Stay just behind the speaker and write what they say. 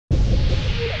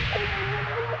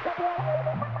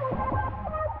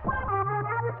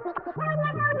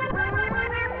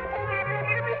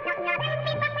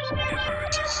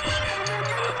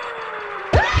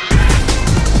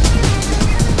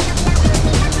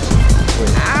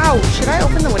Wow, should I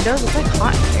open the windows? It's like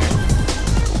hot in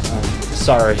here.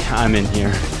 Sorry, I'm in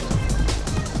here.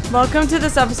 Welcome to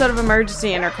this episode of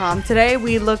Emergency Intercom. Today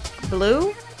we look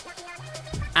blue.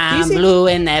 I'm blue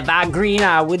and if I green,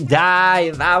 I would die.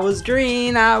 If I was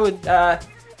green, I would die.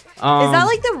 Is that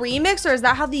like the remix or is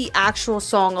that how the actual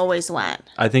song always went?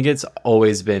 I think it's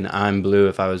always been I'm blue,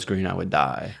 if I was green, I would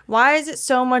die. Why is it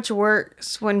so much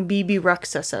worse when BB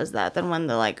Rexa says that than when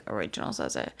the like original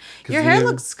says it? Your hair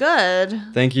looks good.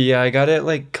 Thank you. Yeah, I got it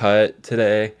like cut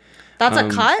today. That's a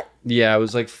cut? Yeah, I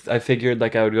was like, I figured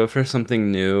like I would go for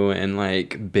something new and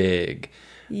like big.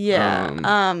 Yeah.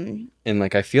 And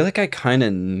like I feel like I kind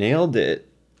of nailed it.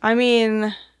 I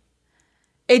mean,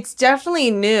 it's definitely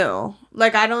new.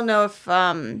 Like I don't know if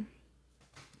And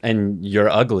you're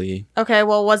ugly. Okay,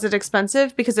 well, was it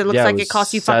expensive? Because it looks like it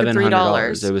cost you fucking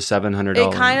 $3. It was $700.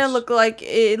 It kind of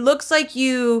looks like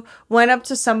you went up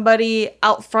to somebody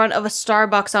out front of a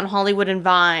Starbucks on Hollywood and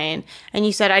Vine, and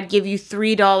you said, "I'd give you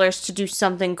 $3 to do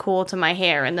something cool to my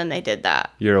hair," and then they did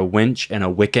that. You're a winch and a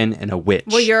Wiccan and a witch.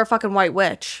 Well, you're a fucking white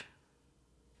witch.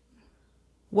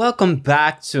 Welcome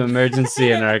back to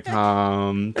Emergency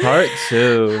Intercom Part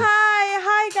 2.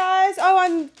 Hi guys. Oh,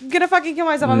 I'm gonna fucking kill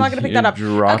myself. I'm not gonna pick that up.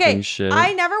 Dropping shit.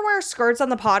 I never wear skirts on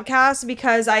the podcast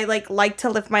because I like to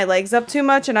lift my legs up too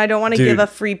much, and I don't want to give a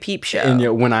free peep show.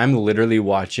 And when I'm literally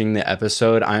watching the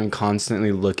episode, I'm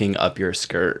constantly looking up your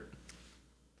skirt.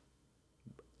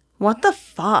 What the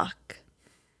fuck?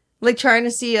 Like trying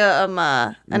to see an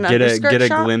underskirt get a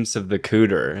shot? glimpse of the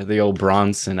cooter, the old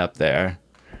Bronson up there,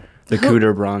 the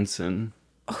cooter Bronson.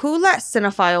 Who let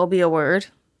cinephile be a word?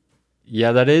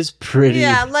 Yeah, that is pretty.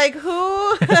 Yeah, like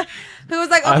who was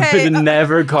like, okay. I would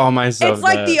never call myself It's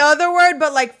like that. the other word,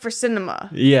 but like for cinema.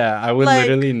 Yeah, I would like,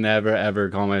 literally never ever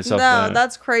call myself that. No,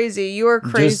 that's crazy. You are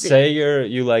crazy. Just say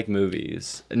you like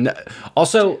movies.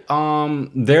 Also,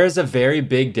 there's a very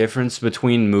big difference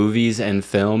between movies and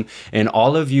film, and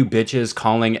all of you bitches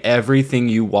calling everything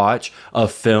you watch a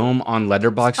film on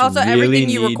Letterboxd. Also, really everything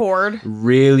you record.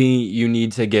 Really, you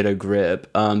need to get a grip,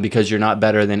 because you're not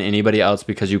better than anybody else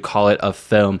because you call it a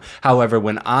film. However,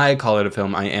 when I call it a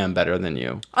film, I am better than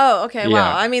you. Oh, okay. Yeah.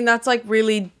 Wow. I mean, that's like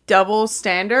really double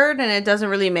standard, and it doesn't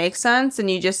really make sense, and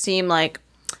you just seem like...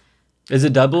 Is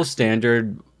it double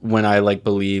standard when I like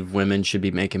believe women should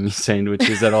be making me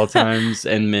sandwiches at all times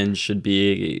and men should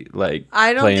be like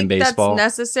I don't playing think baseball?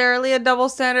 that's necessarily a double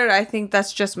standard. I think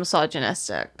that's just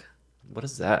misogynistic. What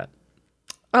is that?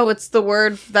 Oh, it's the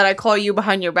word that I call you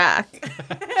behind your back.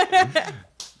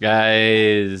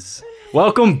 Guys,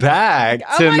 welcome back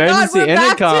to my Emergency God,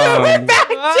 Intercom. we're back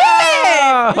to it!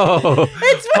 Wow.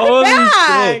 It's Holy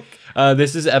back! shit.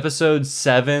 This is episode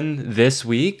 7 this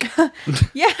week.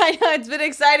 Yeah, I know. It's been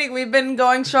exciting. We've been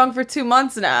going strong for 2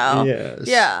 months now. Yes.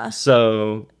 Yeah.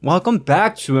 So, welcome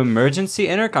back to Emergency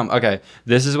Intercom. Okay,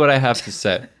 this is what I have to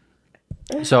say.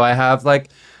 So, I have like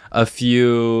a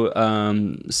few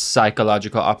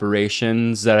psychological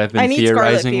operations that I've been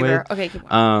theorizing with. Okay,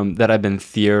 keep on. That I've been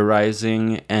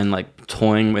theorizing and like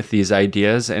toying with these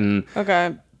ideas, and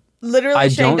Okay. Literally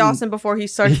Shane Dawson before he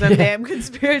starts them damn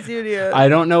conspiracy videos. I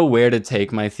don't know where to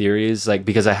take my theories, like,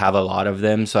 because I have a lot of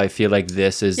them, so I feel like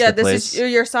this is the place.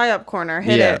 Is your psyop corner.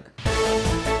 Hit it.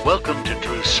 Welcome to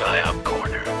Drew's psyop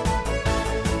corner.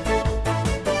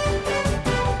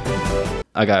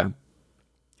 Okay.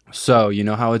 So, you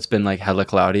know how it's been like hella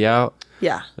cloudy out?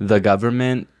 Yeah. The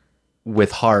government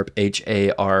with HARP,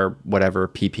 HAR, whatever,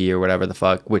 PP or whatever the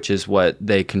fuck, which is what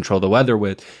they control the weather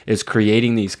with, is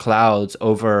creating these clouds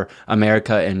over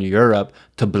America and Europe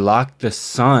to block the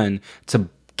sun, to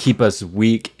keep us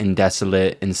weak and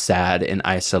desolate and sad and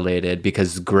isolated,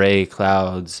 because gray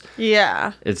clouds.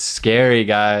 Yeah. It's scary,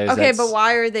 guys. Okay, but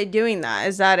why are they doing that?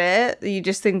 Is that it? You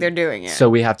just think they're doing it? So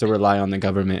we have to rely on the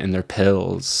government and their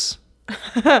pills.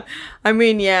 I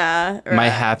mean, yeah. Right. My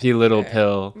happy little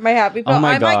pill. My happy pill. Oh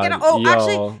my I God. might get a, Yo.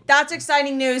 actually, that's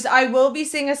exciting news. I will be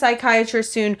seeing a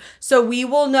psychiatrist soon, so we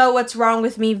will know what's wrong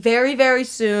with me very, very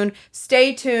soon.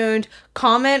 Stay tuned.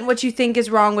 Comment what you think is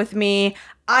wrong with me.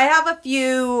 I have a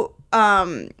few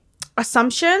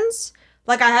assumptions.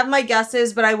 Like, I have my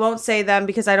guesses, but I won't say them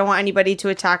because I don't want anybody to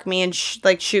attack me and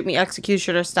shoot me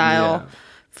executioner style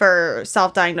for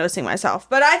self-diagnosing myself.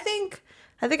 But I think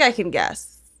I can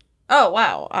guess. Oh,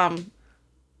 wow.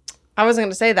 I wasn't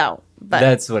going to say that, but...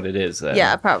 That's what it is, though.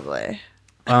 Yeah, probably.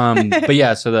 But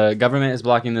yeah, so the government is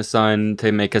blocking the sun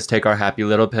to make us take our happy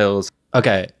little pills.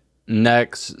 Okay,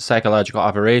 next psychological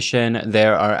operation,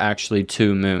 there are actually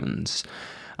 2 moons.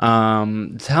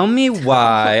 Tell me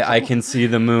why I can see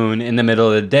the moon in the middle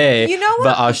of the day, You know what?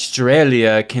 but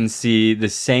Australia can see the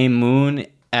same moon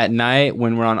at night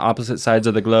when we're on opposite sides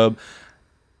of the globe.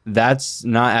 That's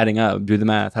not adding up. Do the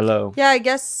math. Hello. Yeah, I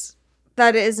guess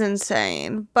that is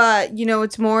insane. But, you know,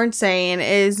 what's more insane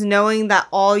is knowing that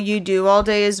all you do all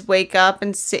day is wake up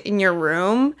and sit in your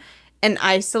room and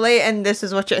isolate, and this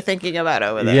is what you're thinking about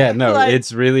over there. Yeah, no, like,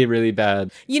 it's really, really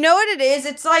bad. You know what it is?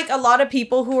 It's like a lot of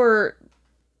people who are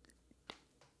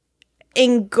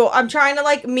I'm trying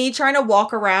to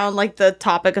walk around like the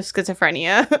topic of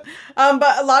schizophrenia.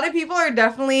 But a lot of people are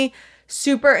definitely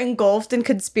super engulfed in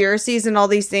conspiracies and all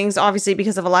these things, obviously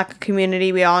because of a lack of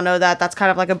community. We all know that that's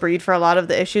kind of like a breed for a lot of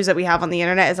the issues that we have on the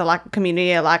internet, is a lack of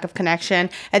community, a lack of connection,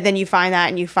 and then you find that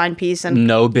and you find peace and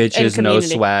no bitches, no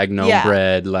swag, no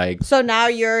bread. Like, so now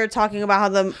you're talking about how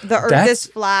the earth is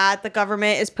flat, the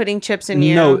government is putting chips in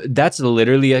you. No, that's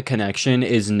literally a connection,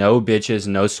 is no bitches,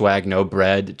 no swag, no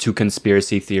bread to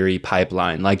conspiracy theory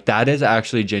pipeline. Like, that is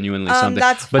actually genuinely something.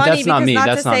 That's but funny that's not because me. not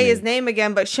That's to not say me. his name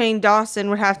again, but Shane Dawson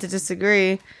would have to disagree.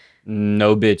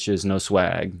 No bitches, no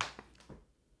swag.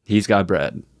 He's got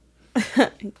bread.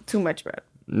 Too much bread.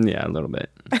 Yeah, a little bit.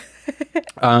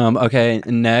 Okay,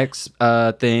 next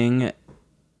thing.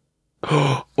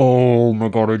 Oh my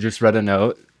god, I just read a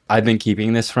note. I've been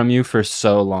keeping this from you for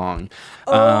so long.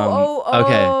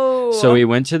 Okay, so we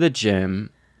went to the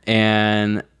gym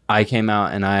and I came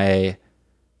out and I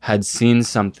had seen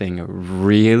something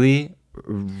really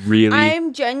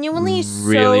I'm genuinely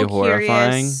really so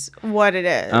horrifying. Curious what it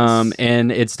is.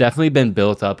 And it's definitely been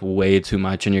built up way too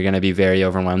much, and you're gonna be very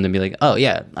overwhelmed and be like, oh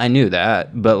yeah, I knew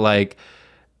that. But like,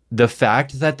 the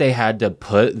fact that they had to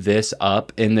put this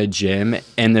up in the gym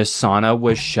and the sauna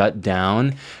was shut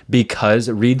down because,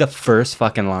 read the first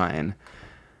fucking line.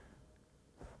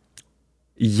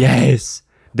 Yes.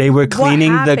 They were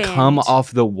cleaning the cum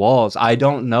off the walls. I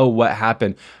don't know what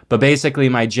happened. But basically,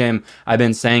 my gym, I've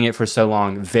been saying it for so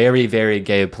long, very, very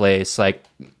gay place. Like,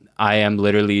 I am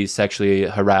literally sexually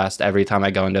harassed every time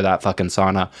I go into that fucking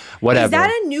sauna. Whatever. Is that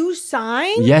a new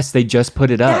sign? Yes, they just put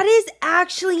it up. That is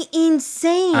actually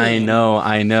insane. I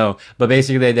know. But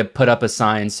basically, they put up a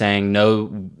sign saying, no,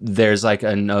 there's like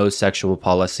a no sexual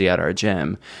policy at our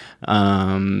gym.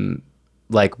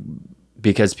 Like,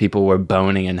 because people were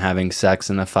boning and having sex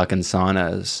in the fucking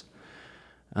saunas,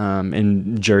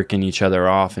 and jerking each other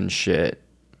off and shit.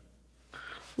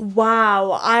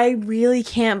 Wow, I really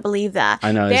can't believe that.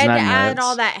 I know, they isn't had that to add nuts?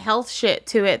 all that health shit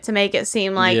to it to make it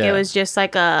seem like it was just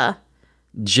like a...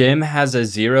 Gym has a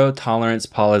zero tolerance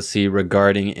policy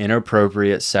regarding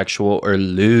inappropriate sexual or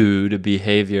lewd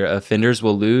behavior. Offenders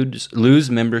will lose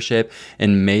membership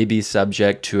and may be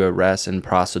subject to arrest and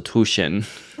prostitution.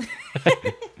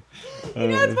 You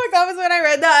know what's fucked up is when I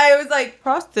read that, I was like,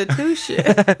 prostitution.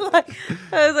 Like,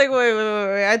 I was like,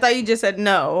 wait. I thought you just said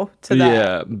no to that.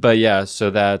 Yeah, but yeah, so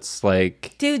that's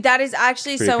like... Dude, that is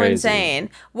actually so crazy. insane.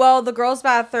 Well, the girls'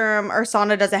 bathroom or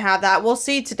sauna doesn't have that. We'll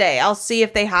see today. I'll see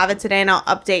if they have it today and I'll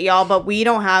update y'all, but we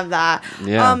don't have that.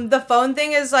 Yeah. The phone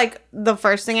thing is like the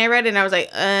first thing I read, and I was like,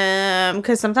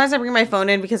 because sometimes I bring my phone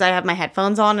in because I have my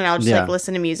headphones on and I'll just like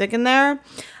listen to music in there.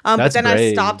 But then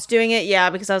brave. I stopped doing it,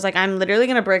 because I was like, I'm literally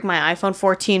going to break my iPhone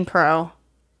 14 Pro.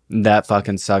 That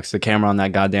fucking sucks. The camera on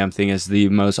that goddamn thing is the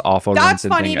most awful That's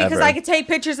thing funny because ever. I could take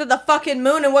pictures of the fucking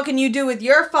moon, and what can you do with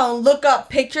your phone? Look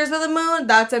up pictures of the moon?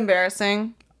 That's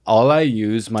embarrassing. All I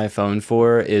use my phone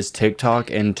for is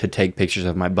TikTok and to take pictures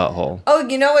of my butthole. Oh,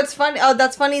 you know what's funny? Oh,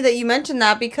 that's funny that you mentioned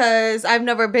that because I've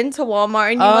never been to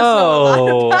Walmart, and you must know a lot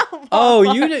about Walmart. Oh,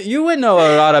 you would know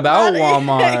a lot about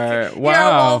Walmart. Wow.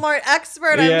 You're a Walmart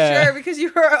expert, I'm sure, because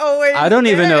you were always I don't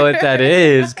even know what that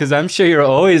is, because I'm sure you're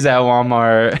always at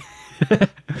Walmart.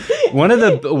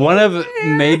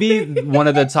 maybe one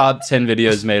of the top 10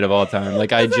 videos made of all time.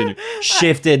 Like, I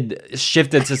shifted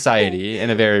society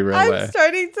in a very real way. I'm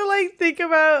starting to like think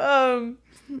about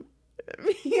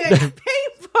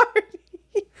paint party.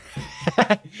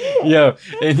 Yo,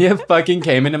 Enya fucking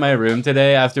came into my room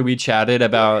today after we chatted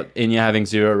about Enya having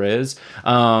zero riz.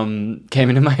 Came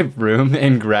into my room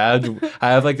and grabbed,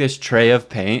 I have like this tray of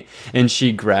paint, and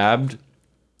she grabbed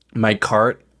my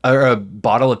cart, or a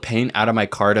bottle of paint out of my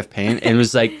cart of paint, and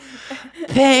was like,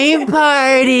 paint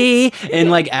party, and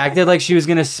like acted like she was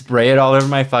gonna spray it all over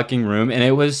my fucking room, and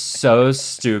it was so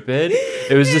stupid.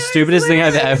 It was the stupidest thing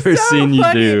I've ever seen you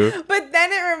do. But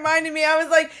then it reminded me, I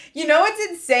was like, you know what's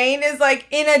insane is like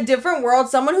in a different world,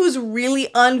 someone who's really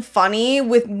unfunny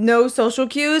with no social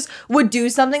cues would do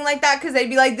something like that because they'd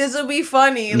be like, this will be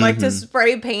funny, like to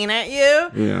spray paint at you.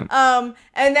 Yeah.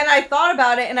 And then I thought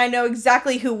about it, and I know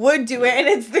exactly who would do it, and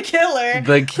it's the killer.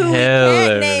 The Who we killer.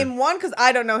 can't name one because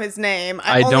I don't know his name.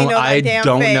 I only know that damn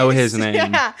don't know face. his name.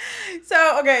 Yeah.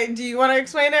 So okay, do you want to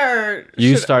explain it or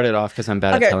You started off because I'm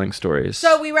bad Okay. at telling stories.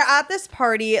 So we were at this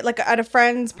party, like at a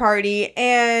friend's party,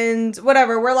 and and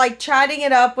whatever. We're like chatting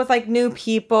it up with like new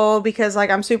people because like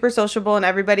I'm super sociable and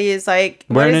everybody is like,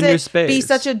 we're in a new space. Be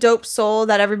such a dope soul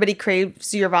that everybody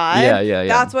craves your vibe. Yeah.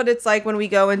 That's what it's like when we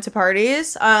go into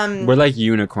parties. We're like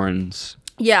unicorns.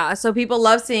 Yeah, so people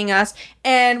love seeing us,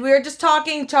 and we were just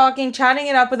talking, chatting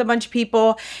it up with a bunch of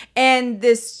people, and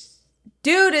this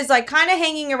dude is like kind of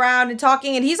hanging around and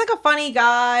talking, and he's like a funny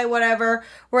guy, whatever.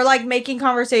 We're like making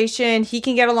conversation. He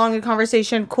can get along in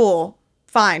conversation. Cool.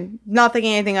 Fine. Not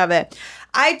thinking anything of it.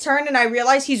 I turned and I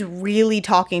realized he's really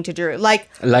talking to Drew. Like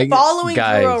following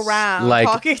guys, Drew around, like,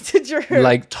 talking to Drew.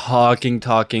 Like talking,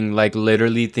 like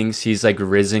literally thinks he's like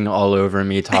rizzing all over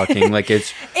me talking. Like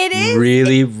it is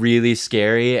really, really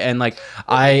scary. And like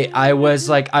I was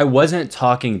like, I wasn't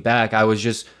talking back. I was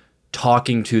just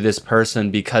talking to this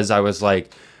person because I was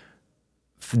like,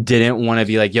 didn't want to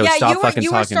be like, yo, stop fucking talking.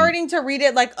 You were starting to read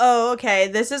it like, oh, okay,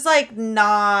 this is like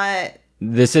not...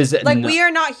 This is like we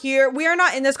are not here. We are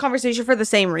not in this conversation for the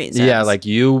same reasons. Yeah, like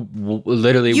you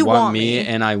literally want me,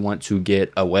 and I want to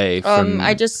get away from.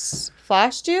 I just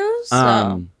flashed you, so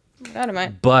out of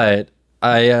mind. But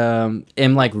I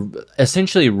am like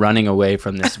essentially running away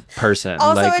from this person.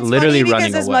 Also, like it's literally funny running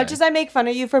because as away. much as I make fun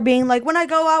of you for being like, when I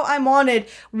go out, I'm wanted.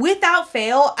 Without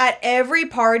fail, at every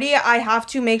party, I have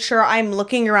to make sure I'm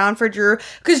looking around for Drew,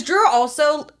 because Drew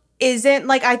also isn't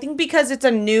like, I think because it's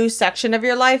a new section of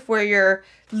your life where you're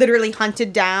literally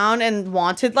hunted down and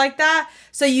wanted like that,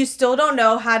 so you still don't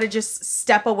know how to just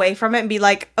step away from it and be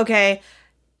like, okay,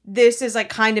 this is like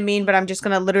kind of mean, but I'm just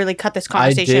gonna literally cut this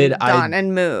conversation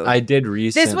and move. I did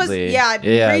recently. This was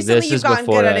recently you've gotten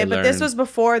good at it, but this was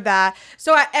before that.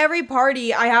 So at every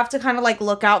party, I have to kind of like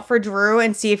look out for Drew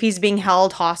and see if he's being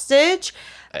held hostage.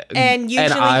 And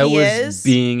usually I he was is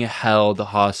being held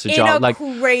hostage. in a like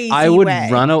crazy I would way.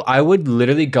 I would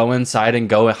literally go inside and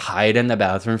go hide in the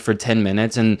bathroom for 10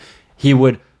 minutes, and he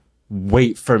would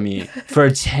wait for me for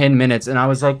 10 minutes, and I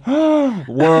was like,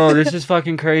 whoa, this is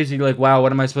fucking crazy. Like, wow,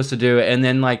 what am I supposed to do? And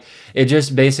then like it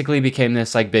just basically became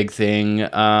this like big thing,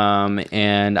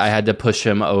 and I had to push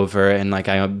him over, and like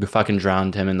I fucking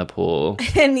drowned him in the pool.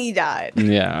 And he died.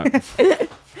 Yeah.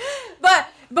 But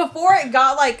before it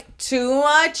got like too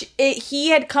much, he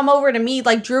had come over to me.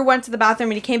 Like Drew went to the bathroom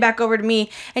and he came back over to me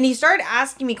and he started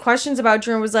asking me questions about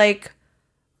Drew and was like,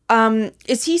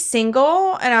 is he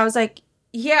single? And I was like,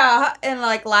 yeah, and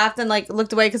like laughed and like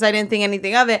looked away because I didn't think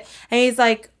anything of it. And he's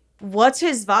like, what's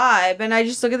his vibe? And I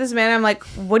just look at this man and I'm like,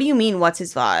 what do you mean what's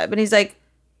his vibe? And he's like,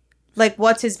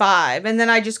 what's his vibe? And then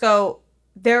I just go,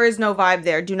 there is no vibe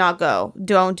there. Do not go.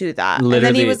 Don't do that. Literally.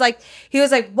 And then he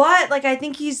was like, what? Like, I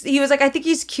think he's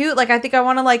cute. Like, I think I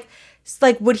want to like,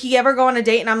 would he ever go on a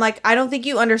date? And I'm like, I don't think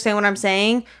you understand what I'm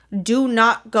saying. Do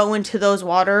not go into those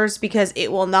waters because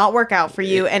it will not work out for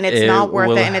you, and it's not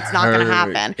worth it, and it's not going to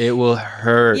happen. It will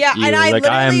hurt. Yeah, you. And I like,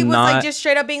 literally was like just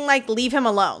straight up being like, leave him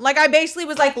alone. Like, I basically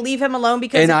was like, leave him alone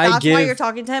because why you're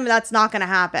talking to him, that's not going to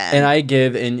happen. And I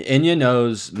give, and Enya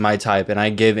knows my type, and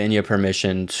I give Enya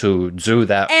permission to do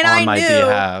that on my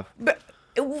behalf.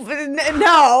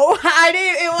 No, I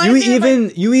didn't. It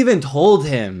wasn't you even told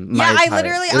him. Yeah, I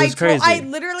literally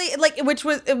like, which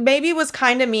was maybe was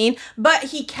kind of mean, but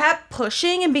he kept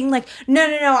pushing and being like,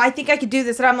 no, I think I could do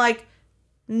this, and I'm like,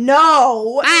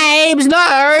 no, babes,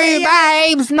 no,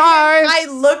 babes, no. I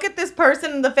look at this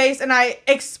person in the face and I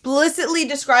explicitly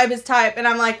describe his type, and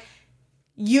I'm like,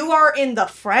 you are in the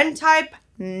friend type.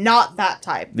 Not that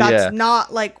type. That's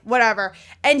not like whatever.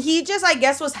 And he just, I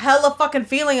guess, was hella fucking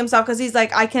feeling himself because he's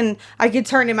like, I can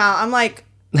turn him out. I'm like,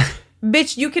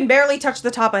 bitch, you can barely touch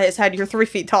the top of his head. You're 3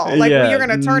 feet tall. Like, you're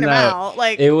gonna turn him out.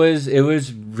 Like, it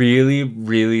was really,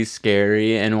 really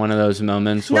scary and one of those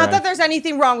moments where not that there's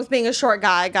anything wrong with being a short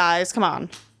guy, guys. Come on.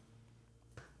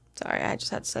 Sorry, I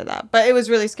just had to say that. But it was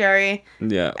really scary.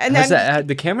 Yeah. And then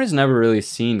the camera's never really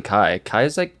seen Kai.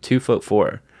 Kai's like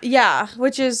 2'4". Yeah,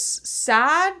 which is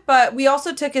sad, but we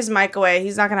also took his mic away.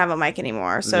 He's not gonna have a mic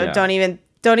anymore, so don't even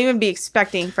be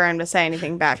expecting for him to say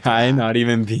anything back. Kai not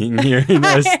even being here,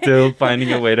 still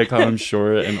finding a way to call him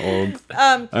short and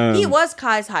old. He was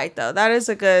Kai's height though. That is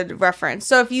a good reference.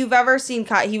 So if you've ever seen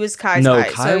Kai, he was Kai's height.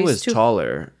 No, Kai was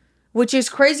taller, which is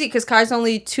crazy because Kai's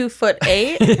only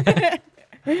 2'8".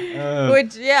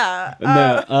 Which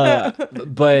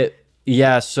but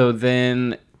yeah. So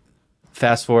then.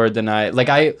 Fast forward the night, like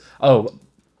I'm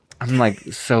like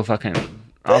so fucking,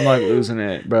 I'm like losing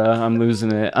it, bro. I'm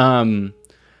losing it.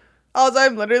 Also,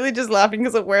 I'm literally just laughing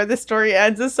because of where this story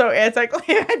ends is so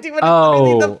anticlimactic. But it's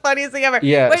literally the funniest thing ever.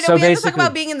 Yeah. Wait, no, we have to talk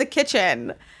about being in the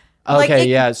kitchen. Okay,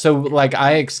 yeah. So like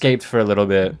I escaped for a little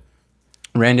bit.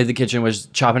 Ran to the kitchen, was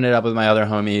chopping it up with my other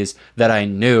homies that I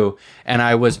knew, and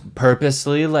I was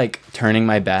purposely like turning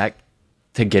my back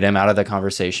to get him out of the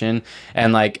conversation.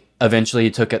 And like eventually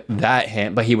he took that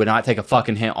hint, but he would not take a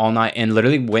fucking hint all night, and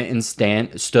literally went and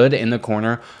stood in the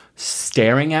corner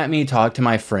staring at me, talk to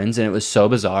my friends, and it was so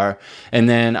bizarre. And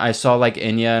then I saw like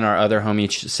Enya and our other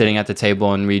homie sitting at the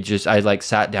table, and I like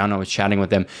sat down and was chatting with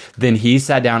them. Then he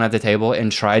sat down at the table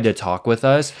and tried to talk with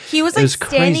us. He was like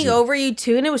standing over you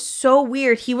too, and it was so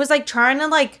weird. He was like trying to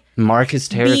like mark his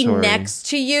territory, be next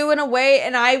to you in a way,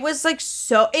 and I was like,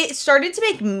 it started to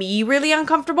make me really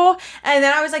uncomfortable. And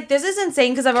then I was like, this is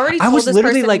insane, because I've already told this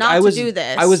person like, not to do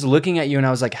this. I was looking at you and I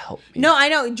was like, help me. No, I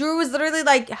know. Drew was literally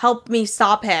like, help me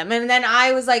stop him. And then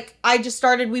I was like,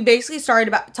 we basically started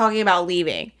about talking about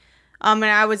leaving. And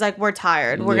I was like, we're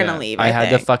tired, we're gonna leave. I had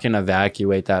to fucking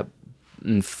evacuate that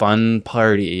fun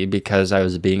party because I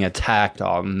was being attacked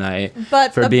all night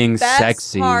for being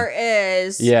sexy. But the best part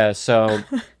is, so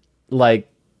like,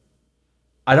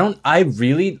 I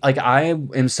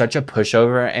am such a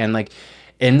pushover, and like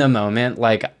in the moment,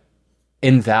 like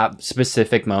in that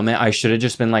specific moment, I should have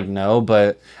just been like, no,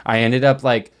 but I ended up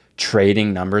like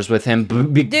trading numbers with him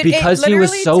because he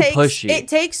was so pushy. It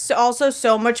takes also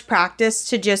so much practice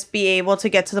to just be able to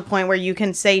get to the point where you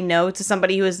can say no to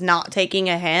somebody who is not taking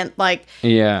a hint. Like,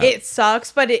 it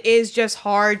sucks, but it is just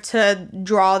hard to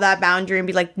draw that boundary and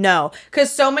be like, no.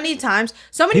 Because so many times,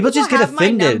 so many people just get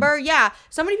offended. My number. Yeah.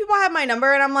 So many people have my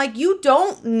number, and I'm like, you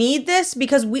don't need this,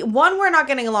 because we're not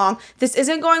getting along. This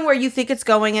isn't going where you think it's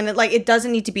going, and it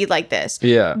doesn't need to be like this.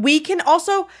 Yeah. We can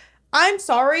also... I'm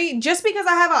sorry, just because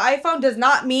I have an iPhone does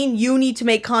not mean you need to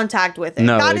make contact with it.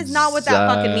 No, that is not what that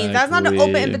fucking means. That's not an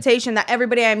open invitation that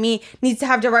everybody I meet needs to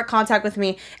have direct contact with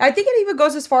me. I think it even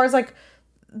goes as far as like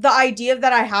the idea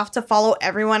that I have to follow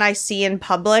everyone I see in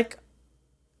public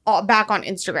back on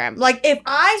Instagram. Like, if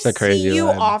I see you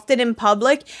often in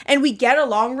public and we get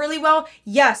along really well,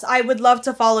 yes, I would love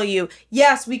to follow you.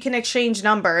 Yes, we can exchange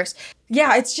numbers.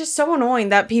 Yeah, it's just so annoying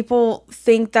that people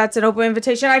think that's an open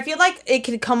invitation. I feel like it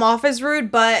can come off as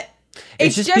rude, but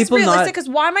it's just realistic, because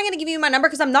why am I going to give you my number?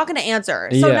 Because I'm not going to answer.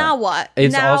 So now what?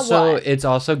 It's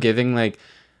also giving like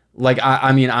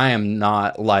I mean, I am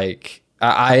not like...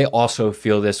 I also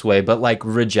feel this way, but like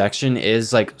rejection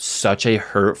is like such a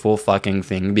hurtful fucking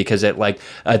thing, because it like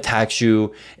attacks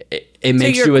you. It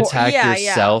makes you attack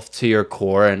yourself to your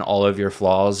core, and all of your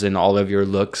flaws and all of your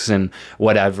looks and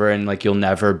whatever. And like, you'll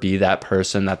never be that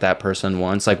person that person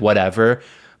wants, like whatever.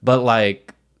 But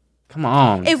like, come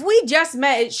on. If we just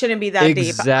met, it shouldn't be that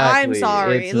deep. I'm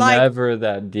sorry. It's never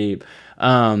that deep.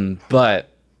 But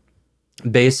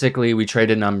basically we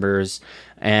traded numbers,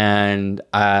 and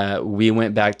we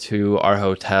went back to our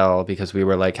hotel because we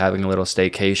were like having a little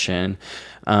staycation.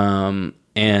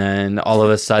 And all of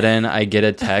a sudden I get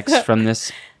a text from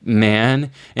this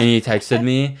man, and he texted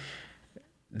me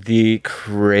the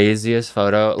craziest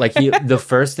photo. Like, the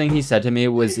first thing he said to me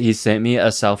was he sent me a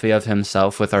selfie of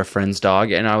himself with our friend's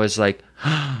dog, and I was like,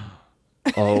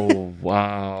 oh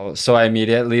wow. So I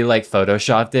immediately like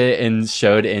photoshopped it and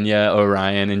showed Enya,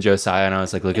 Orion, and Josiah, and I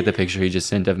was like, look at the picture he just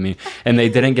sent of me. And they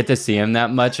didn't get to see him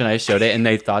that much, and I showed it, and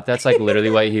they thought that's like literally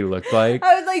what he looked like.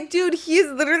 I was like, dude, he's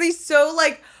literally so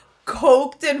like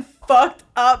coked and fucked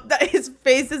up that his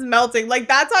face is melting. Like,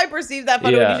 that's how I perceived that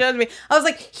photo when he showed me. I was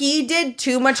like, he did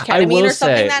too much ketamine or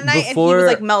something that night, and he was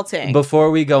like melting.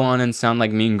 Before we go on and sound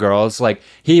like mean girls, like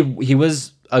he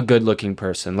was a good-looking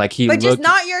person. Like, he looked, just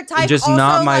not your type. Just also,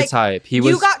 not my type.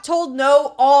 You got told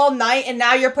no all night, and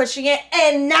now you're pushing it,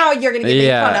 and now you're gonna get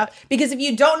made fun of. Because if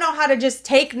you don't know how to just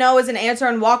take no as an answer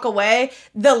and walk away,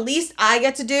 the least I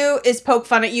get to do is poke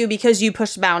fun at you because you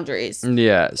push boundaries.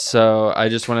 Yeah. So I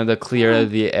just wanted to clear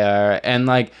the air, and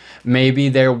like, maybe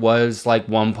there was like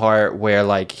one part where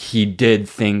like he did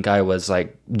think I was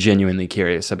like genuinely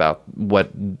curious about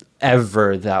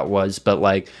whatever that was, but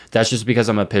like, that's just because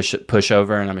I'm a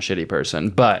pushover and I'm a shitty person.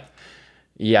 But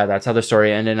yeah, that's how the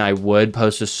story ended. And I would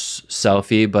post a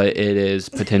selfie, but it is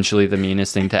potentially the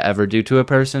meanest thing to ever do to a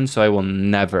person, so I will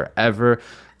never ever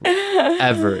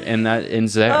and that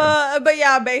ends there. But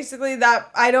yeah, basically that,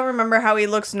 I don't remember how he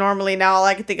looks normally now. All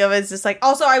I can think of is just like,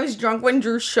 also I was drunk when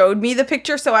Drew showed me the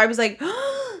picture, so I was like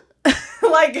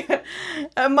like,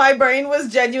 my brain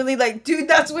was genuinely like, dude,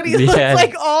 that's what he looks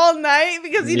like all night,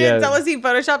 because he didn't tell us he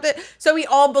photoshopped it. So we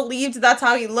all believed that's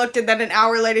how he looked, and then an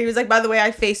hour later he was like, by the way,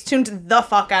 I face-tuned the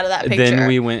fuck out of that picture. Then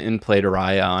we went and played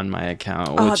Raya on my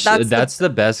account, which that's the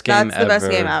best game ever. That's the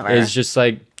best game ever. It's just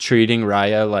like treating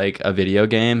Raya like a video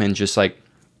game, and just like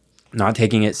not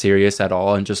taking it serious at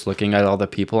all, and just looking at all the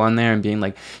people on there and being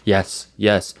like, yes,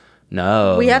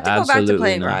 no, we have to go back to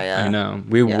playing Raya. I know.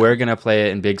 We're going to play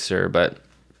it in Big Sur, but...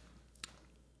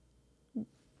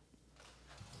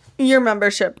 Your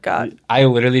membership got. I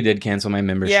literally did cancel my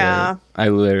membership. Yeah. I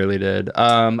literally did.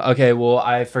 Okay, well,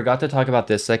 I forgot to talk about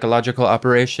this psychological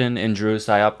operation in Drew's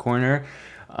PsyOp Corner.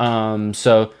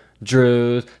 So,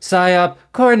 Drew's PsyOp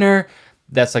Corner.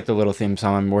 That's like the little theme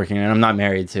song I'm working on. I'm not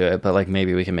married to it, but like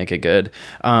maybe we can make it good.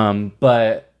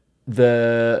 But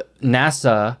the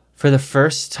NASA, for the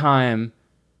first time,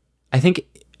 I think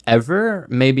ever,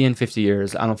 maybe in 50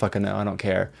 years, I don't fucking know, I don't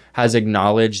care, has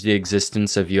acknowledged the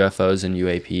existence of UFOs and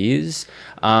UAPs,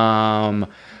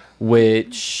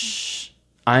 which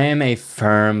I am a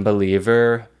firm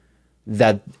believer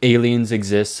that aliens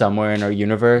exist somewhere in our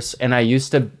universe. And I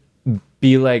used to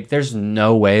be like, there's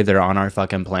no way they're on our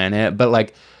fucking planet. But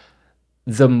like,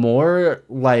 the more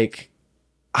like,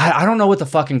 I don't know what to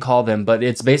fucking call them, but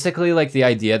it's basically like the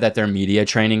idea that they're media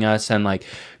training us and like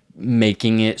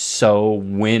making it so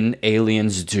when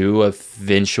aliens do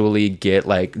eventually get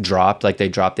like dropped, like they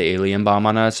drop the alien bomb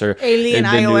on us, or Alien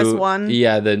iOS 1.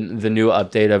 Yeah, the new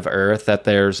update of Earth, that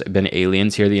there's been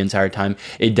aliens here the entire time.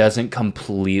 It doesn't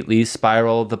completely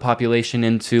spiral the population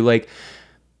into like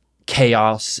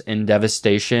chaos and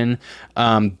devastation,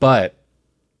 but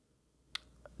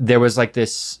there was like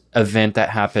this event that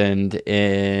happened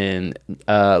in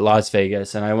Las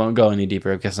Vegas, and I won't go any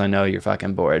deeper because I know you're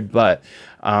fucking bored, but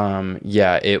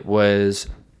yeah, it was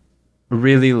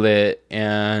really lit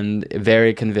and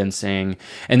very convincing.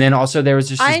 And then also there was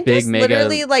just this big mega,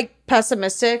 literally like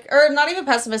pessimistic, or not even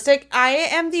pessimistic. I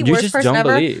am the worst person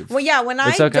ever. Believe. Well, yeah, when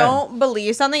It's I okay. don't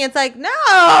believe something, it's like,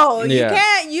 no, you Yeah.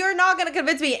 can't. You're not gonna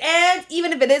convince me. And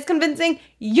even if it is convincing,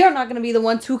 you're not gonna be the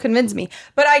one to convince me.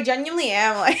 But I genuinely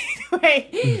am like, wait,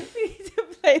 we need to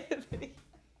play the video.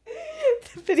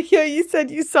 The video you said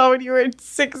you saw when you were in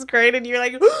 6th grade, and you're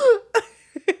like.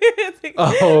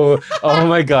 oh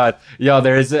my god, yo,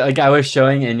 there's like, I was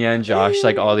showing Enya and Josh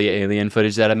like all the alien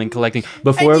footage that I've been collecting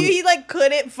before. And he like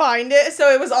couldn't find it, so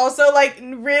it was also like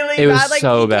really it bad. was Like,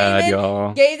 so he bad, came in,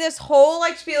 y'all. gave this whole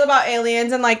like spiel about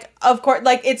aliens, and like of course,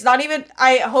 like it's not even.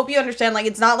 I hope you understand. Like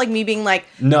it's not like me being like.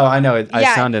 No, I know it. I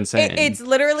Yeah, sound insane. It's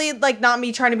literally like not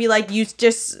me trying to be like, you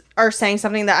just are saying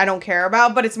something that I don't care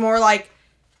about, but it's more like.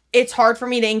 It's hard for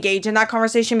me to engage in that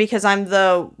conversation because I'm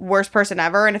the worst person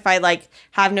ever. And if I like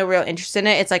have no real interest in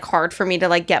it, it's like hard for me to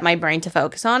like get my brain to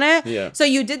focus on it. Yeah. So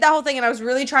you did that whole thing and I was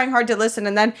really trying hard to listen.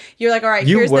 And then you're like, all right,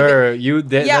 you here's were the you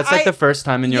did, Yeah, that's like the first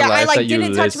time in your life I like that you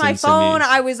didn't touch my listened to phone. me.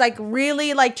 I was like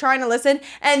really like trying to listen.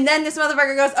 And then this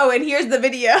motherfucker goes, oh, and here's the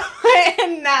video.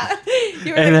 And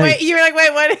you were And like, then- wait, you were like,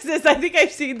 wait, what is this? I think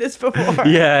I've seen this before.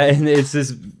 Yeah, and it's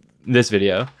this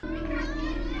video.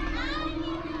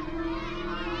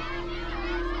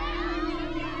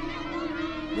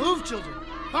 Move, children.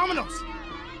 Vámonos.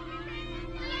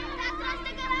 Atrás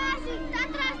de garage!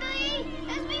 Atrás de ahí!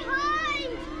 It's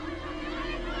behind!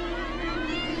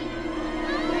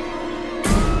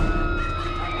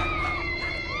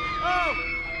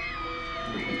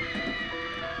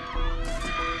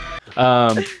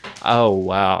 Oh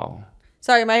wow.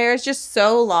 Sorry, my hair is just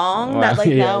so long that like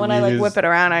Yeah, now when I you like just- whip it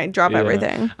around, I drop Yeah.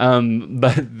 everything.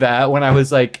 But that when I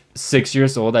was like 6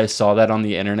 years old, I saw that on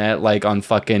the internet, like on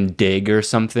fucking Dig or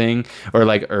something, or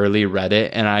like early Reddit,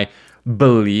 and I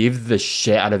believed the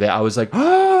shit out of it. I was like,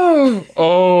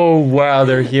 oh wow,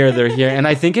 they're here, and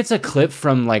I think it's a clip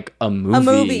from like a movie. A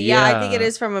movie, yeah, I think it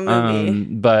is from a movie.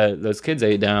 But those kids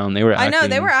ate down. They were. I know acting.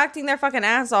 they were acting their fucking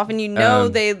ass off, and you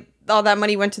know Um, all that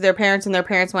money went to their parents, and their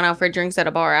parents went out for drinks at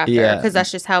a bar after. Yeah. Because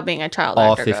that's just how being a child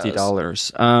all actor goes.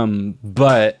 $50.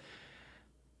 But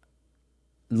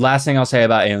last thing I'll say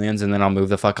about aliens, and then I'll move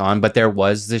the fuck on. But there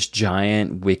was this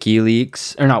giant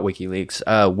WikiLeaks, or not WikiLeaks,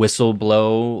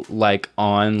 whistleblow like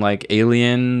on like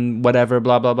alien whatever,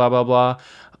 blah blah blah blah blah.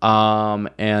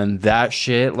 And that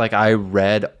shit, like I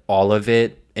read all of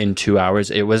it in 2 hours.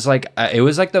 It was like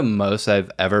the most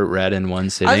I've ever read in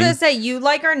one sitting. I was gonna say, you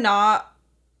like are not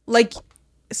like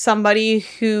somebody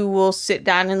who will sit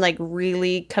down and like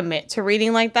really commit to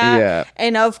reading like that. Yeah.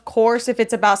 And of course, if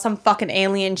it's about some fucking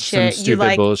alien shit, Some you stupid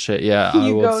like bullshit. Yeah, I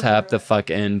you will go tap through the fuck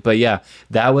in. But yeah,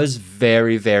 that was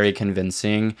very, very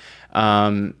convincing.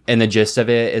 And the gist of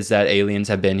it is that aliens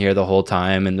have been here the whole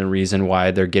time, and the reason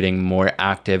why they're getting more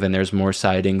active and there's more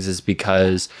sightings is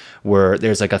because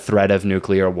there's like a threat of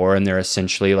nuclear war, and they're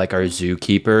essentially like our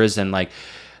zookeepers, and like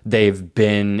they've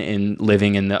been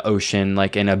living in the ocean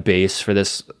like in a base for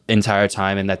this entire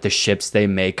time, and that the ships they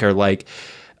make are like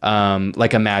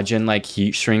like imagine like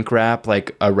heat shrink wrap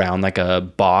like around like a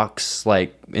box,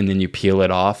 like, and then you peel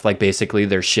it off. Like basically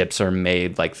their ships are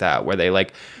made like that, where they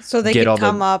like So they get all can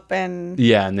come up and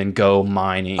and then go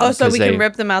mining. oh, so we they, can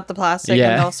rip them out the plastic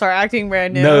Yeah. and they'll start acting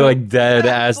brand new. no, like dead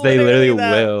ass. They literally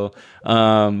that. will.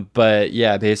 But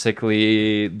yeah,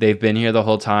 basically they've been here the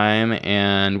whole time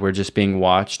and we're just being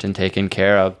watched and taken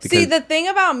care of. See, the thing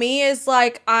about me is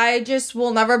like I just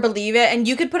will never believe it. And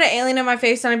you could put an alien in my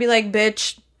face and I'd be like,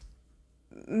 bitch,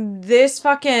 this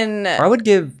fucking I would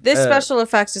give this special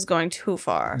effects is going too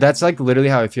far. That's like literally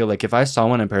how I feel. Like if I saw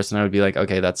one in person, I would be like,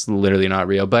 okay, that's literally not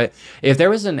real. But if there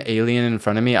was an alien in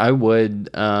front of me, I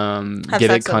would give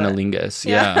it cunnilingus.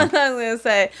 Yeah. I was gonna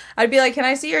say, I'd be like, can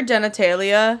I see your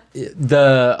genitalia?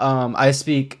 I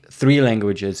speak 3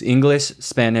 languages: English,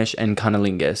 Spanish, and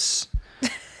cunnilingus.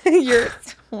 You're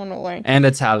so annoying. And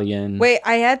Italian. Wait,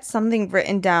 I had something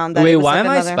written down that Wait, it was why like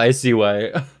am I spicy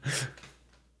white?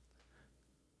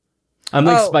 I'm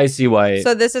like spicy white.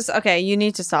 So this is okay. You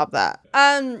need to stop that.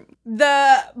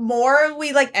 The more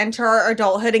we like enter our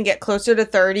adulthood and get closer to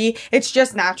 30, it's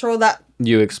just natural that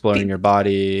you exploring your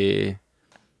body,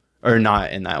 or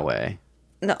not in that way.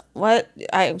 No, what?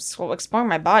 I'm exploring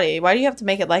my body. Why do you have to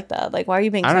make it like that? Like, why are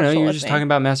you being? I don't know. sexual You're with just me? talking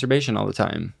about masturbation all the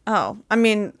time. Oh, I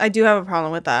mean, I do have a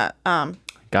problem with that. Guys,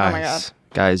 oh my God.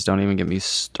 Guys, don't even get me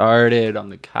started on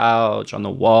the couch, on the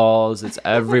walls. It's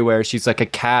everywhere. She's like a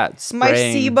cat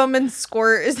spraying. My sebum and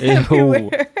squirt is Ew.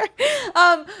 everywhere.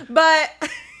 But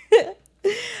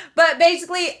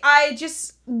basically, I've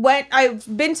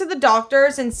been to the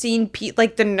doctors and seen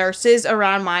like the nurses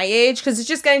around my age, because it's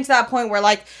just getting to that point where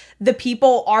like the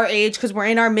people our age, because we're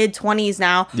in our mid-20s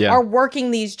now, are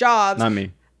working these jobs. Not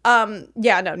me.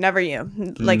 Yeah, no, never you.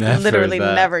 Like Never literally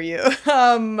that. never you.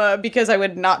 Because I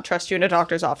would not trust you in a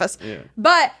doctor's office. Yeah.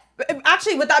 But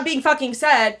actually, with that being fucking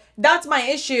said, that's my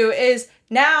issue is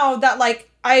now that like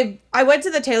I went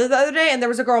to the tailor the other day and there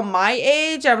was a girl my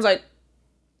age and I was like,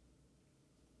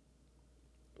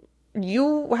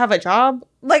 you have a job?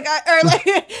 Like,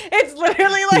 it's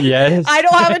literally like, yes. I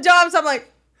don't have a job. So I'm like,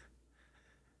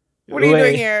 what are you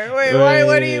doing here? Wait,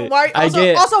 why?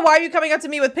 Also, why are you coming up to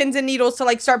me with pins and needles to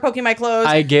like start poking my clothes?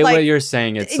 I get like, what you're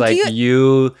saying. It's like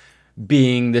you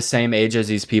being the same age as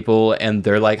these people and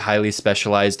they're like highly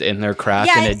specialized in their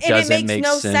craft, and it doesn't make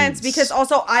no sense because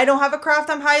also I don't have a craft.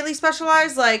 I'm highly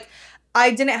specialized. Like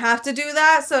I didn't have to do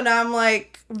that, so now I'm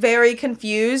like very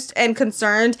confused and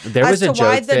concerned as to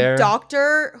why the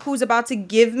doctor who's about to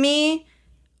give me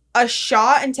a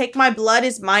shot and take my blood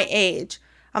is my age.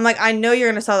 I'm like, I know you're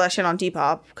going to sell that shit on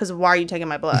Depop, because why are you taking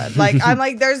my blood? Like, I'm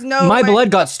like, there's no My way.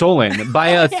 blood got stolen by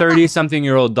a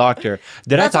 30-something-year-old doctor.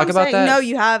 That's I talk about that? No,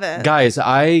 you haven't. Guys,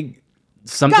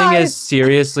 something is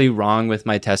seriously wrong with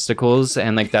my testicles,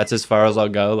 and like that's as far as I'll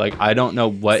go. Like, I don't know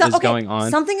what is going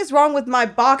on. Something is wrong with my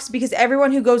box because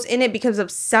everyone who goes in it becomes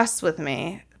obsessed with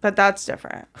me. But that's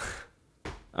different.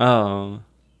 Oh.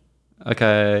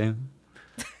 Okay.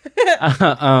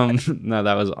 No,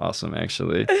 that was awesome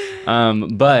actually.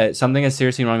 But something is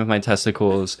seriously wrong with my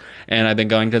testicles, and I've been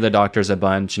going to the doctors a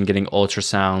bunch and getting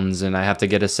ultrasounds, and I have to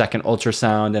get a second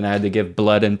ultrasound, and I had to give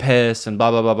blood and piss and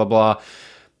blah blah blah blah blah.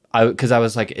 Because I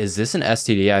was like, is this an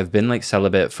STD? I've been like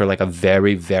celibate for like a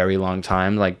very very long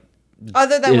time, like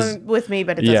other than with me,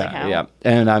 but it doesn't count. Yeah,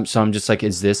 and I'm just like,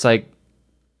 is this like,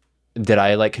 did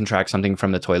I like contract something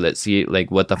from the toilet seat?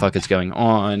 Like, what the fuck is going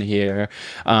on here?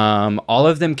 All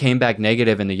of them came back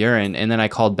negative in the urine, and then I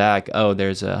called back. Oh,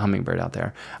 there's a hummingbird out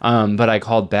there. But I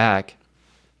called back,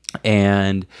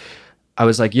 and I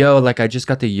was like, yo, like I just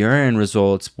got the urine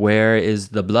results. Where is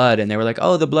the blood? And they were like,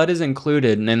 oh, the blood is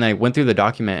included. And then I went through the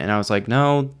document, and I was like,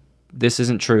 no, this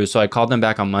isn't true. So I called them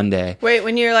back on Monday. Wait,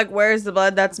 when you're like, where's the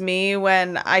blood? That's me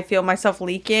when I feel myself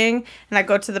leaking and I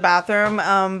go to the bathroom,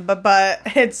 but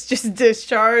it's just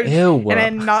discharge. Ew. And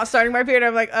I'm not starting my period.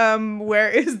 I'm like, where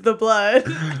is the blood?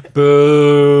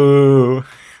 Boo.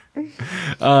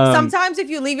 Sometimes if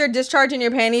you leave your discharge in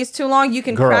your panties too long, you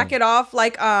can crack it off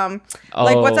like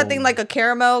what's that thing, like a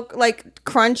caramel like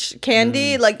crunch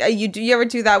candy? Like you ever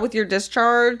do that with your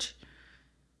discharge?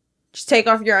 Just take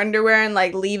off your underwear and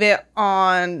like leave it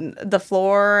on the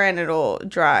floor and it'll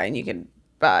dry and you can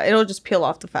it'll just peel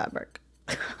off the fabric.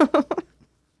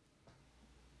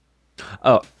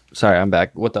 Oh, sorry, I'm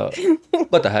back. What the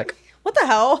heck? What the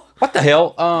hell? What the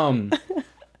hell?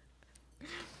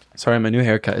 Sorry, my new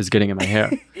haircut is getting in my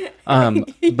hair.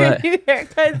 But Your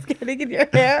haircut is getting in your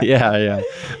hair. yeah.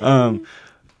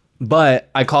 But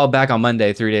I called back on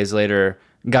Monday, 3 days later,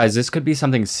 guys, this could be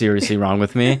something seriously wrong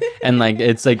with me, and like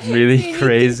it's like really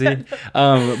crazy. But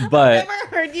I've never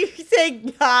heard you say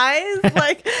guys.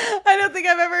 Like, I don't think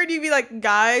I've ever heard you be like,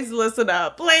 guys, listen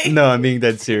up. Like, no, I'm being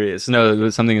dead serious. No,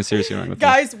 something is seriously wrong with me.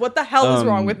 guys, what the hell is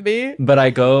wrong with me? But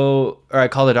I call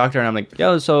the doctor and I'm like,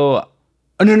 yo, so,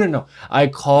 oh, no. I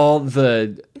call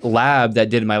the lab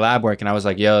that did my lab work and I was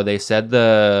like, yo, they said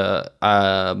the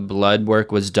blood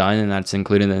work was done and that's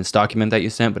included in this document that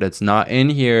you sent, but it's not in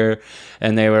here.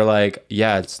 And they were like,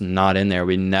 yeah, it's not in there.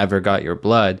 We never got your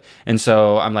blood. And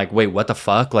so I'm like, wait, what the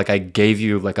fuck? Like, I gave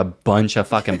you like a bunch of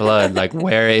fucking blood. Like,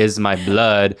 where is my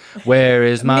blood? Where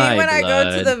is my when blood?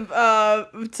 I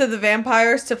go to the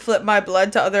vampires to flip my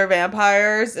blood to other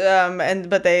vampires,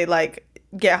 but they like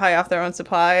get high off their own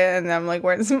supply, and I'm like,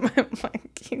 where's my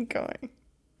keep going?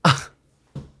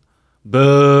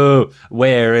 Boo,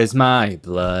 where is my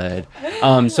blood?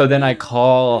 So then I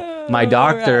call my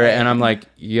doctor and I'm like,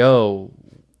 yo,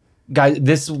 guys,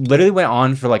 this literally went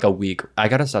on for like a week. I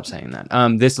gotta stop saying that.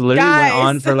 This literally went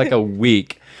on for like a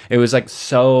week. It was like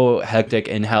so hectic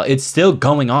in hell. It's still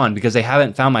going on because they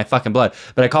haven't found my fucking blood.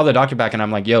 But I called the doctor back and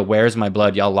I'm like, yo, where's my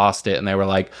blood? Y'all lost it. And they were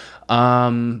like,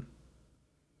 let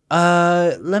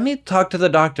me talk to the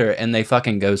doctor. And they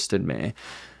fucking ghosted me.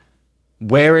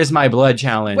 Where is my blood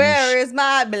challenge? Where is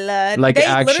my blood? Like, they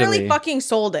actually, literally fucking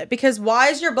sold it because why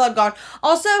is your blood gone?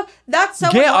 Also, that's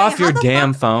so get annoying. off How your the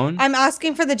damn fuck- phone. I'm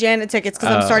asking for the Janet tickets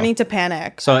because I'm starting to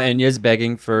panic. So Enya's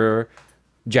begging for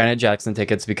Janet Jackson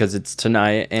tickets because it's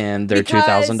tonight and they're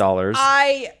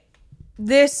 $2,000.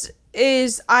 This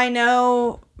is, I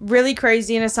know, really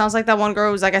crazy, and it sounds like that one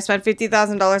girl was like, I spent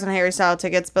 $50,000 on Harry Styles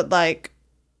tickets, but like,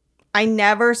 I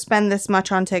never spend this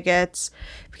much on tickets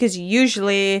because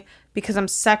usually, because I'm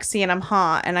sexy and I'm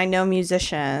hot and I know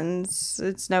musicians,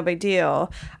 it's no big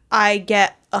deal, I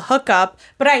get a hookup,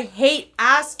 but I hate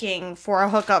asking for a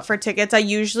hookup for tickets. I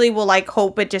usually will like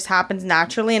hope it just happens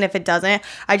naturally, and if it doesn't,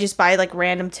 I just buy like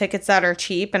random tickets that are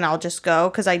cheap and I'll just go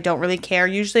because I don't really care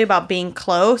usually about being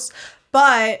close.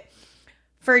 But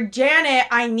for Janet,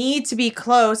 I need to be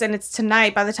close, and it's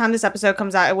tonight. By the time this episode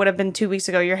comes out, it would have been 2 weeks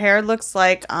ago. Your hair looks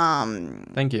like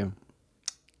Thank you.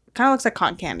 kind of looks like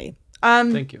cotton candy.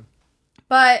 Thank you.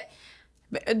 But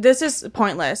this is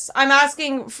pointless. I'm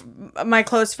asking my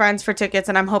close friends for tickets,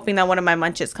 and I'm hoping that one of my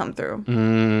munches come through.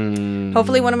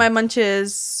 Hopefully one of my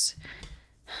munches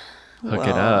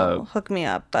hook me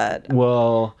up. But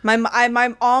Well,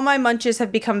 all my munches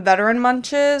have become veteran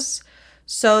munches,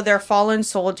 so they're fallen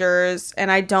soldiers,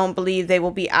 and I don't believe they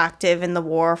will be active in the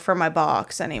war for my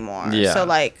box anymore. Yeah. So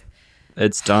like,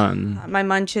 it's done. my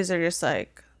munches are just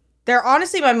like, they're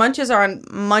honestly, my munches are on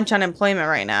munch unemployment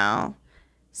right now.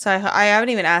 So I haven't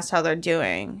even asked how they're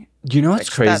doing. You know what's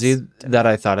crazy that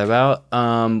I thought about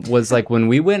was like when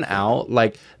we went out,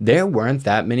 like there weren't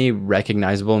that many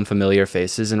recognizable and familiar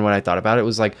faces. And what I thought about it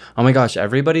was like, oh my gosh,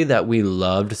 everybody that we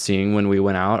loved seeing when we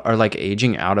went out are like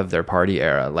aging out of their party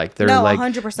era. Like they're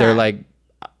 100%. They're like,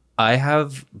 I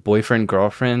have boyfriend,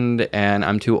 girlfriend, and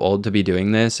I'm too old to be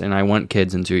doing this, and I want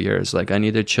kids in 2 years. Like I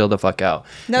need to chill the fuck out.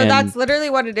 No, that's literally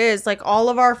what it is. Like all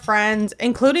of our friends,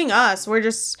 including us, we're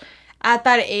just at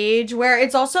that age where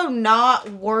it's also not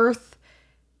worth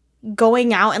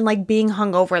going out and like being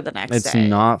hungover the next day. It's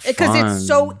not fun. Because it's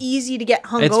so easy to get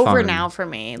hungover now for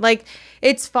me. Like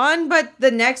it's fun, but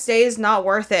the next day is not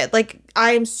worth it. Like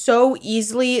I am so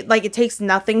easily, like it takes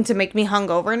nothing to make me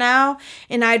hungover now.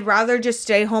 And I'd rather just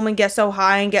stay home and get so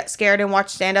high and get scared and watch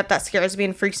stand-up that scares me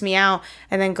and freaks me out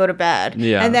and then go to bed.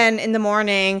 Yeah. And then in the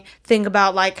morning, think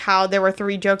about like how there were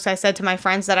 3 jokes I said to my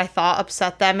friends that I thought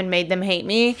upset them and made them hate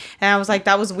me. And I was like,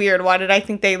 that was weird. Why did I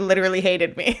think they literally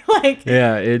hated me? Like,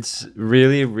 yeah, it's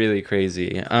really, really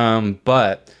crazy.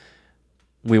 But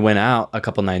we went out a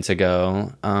couple nights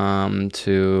ago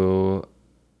to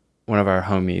one of our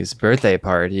homies' birthday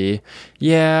party.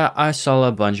 Yeah, I saw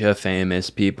a bunch of famous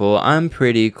people. I'm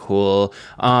pretty cool.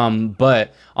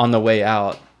 But on the way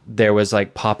out, there was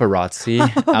like paparazzi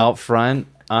out front.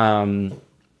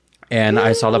 And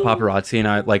I saw the paparazzi, and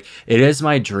I like, it is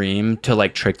my dream to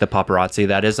like trick the paparazzi.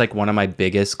 That is like one of my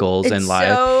biggest goals in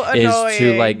life, so is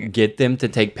to like get them to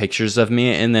take pictures of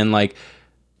me, and then like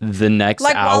the next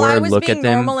like hour while I was look being at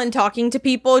them. normal and talking to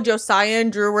people, Josiah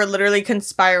and Drew were literally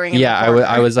conspiring. Yeah,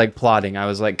 I was like plotting. I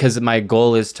was like, because my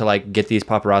goal is to like get these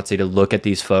paparazzi to look at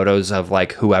these photos of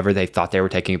like whoever they thought they were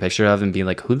taking a picture of and be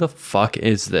like, who the fuck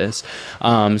is this?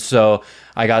 So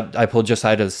I pulled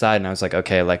Josiah to the side and I was like,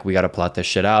 okay, like we got to plot this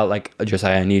shit out. Like,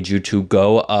 Josiah, I need you to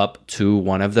go up to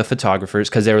one of the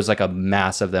photographers, because there was like a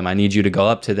mass of them. I need you to go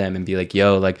up to them and be like,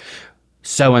 yo, like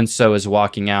so-and-so is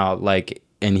walking out, like,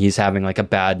 and he's having like a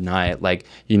bad night. Like,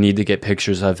 you need to get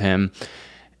pictures of him.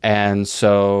 And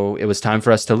so it was time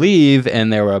for us to leave,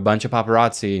 and there were a bunch of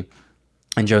paparazzi.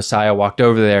 And Josiah walked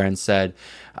over there and said,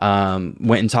 went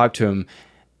and talked to him.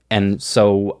 And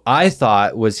so I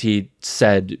thought was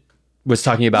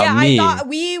talking about me. I thought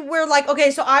we were like,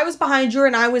 okay, so I was behind you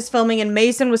and I was filming, and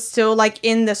Mason was still like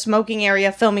in the smoking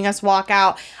area filming us walk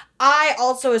out. I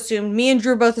also assumed, me and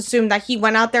Drew both assumed that he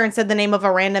went out there and said the name of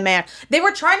a random man. They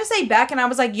were trying to say Beck, and I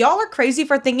was like, y'all are crazy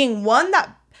for thinking, one,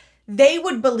 that they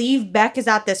would believe Beck is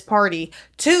at this party.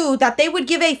 Two, that they would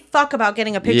give a fuck about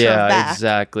getting a picture of Beck. Yeah,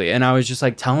 exactly. And I was just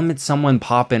like, tell him it's someone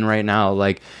popping right now.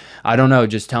 Like, I don't know,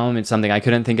 just tell him it's something. I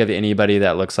couldn't think of anybody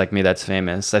that looks like me that's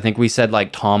famous. I think we said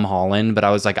like Tom Holland, but I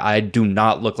was like, I do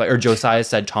not look like, or Josiah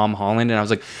said Tom Holland, and I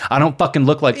was like, I don't fucking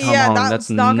look like Tom Holland. That's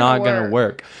not gonna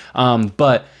work.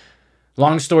 But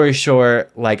long story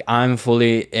short, like, I'm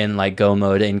fully in like go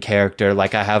mode, in character.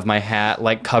 Like, I have my hat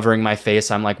like covering my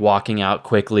face. I'm like walking out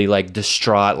quickly, like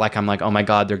distraught. Like, I'm like, oh my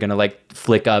God, they're gonna like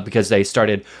flick up, because they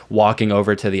started walking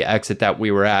over to the exit that we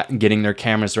were at and getting their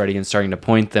cameras ready and starting to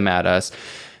point them at us.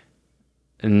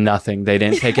 Nothing. They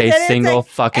didn't take a single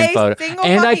fucking photo.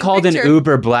 And I called an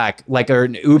Uber Black, like, or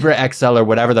an Uber XL or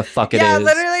whatever the fuck it is. Yeah,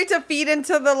 literally to feed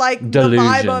into the like delusion.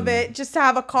 The vibe of it, just to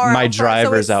have a car. My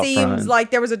driver's out front. So it seems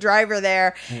like there was a driver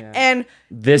there, and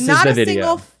this is the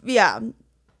video.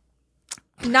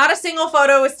 Not a single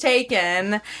photo was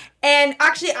taken, and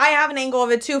actually, I have an angle of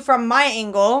it too from my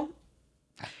angle.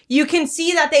 You can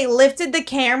see that they lifted the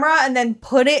camera and then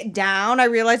put it down. I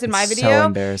realized in my video. So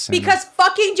embarrassing. Because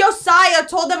fucking Josiah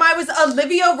told them I was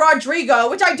Olivia Rodrigo,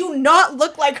 which I do not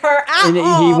look like her at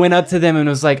all. He went up to them and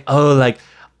was like, oh, like,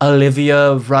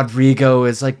 Olivia Rodrigo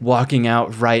is like walking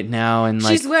out right now, and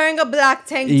like she's wearing a black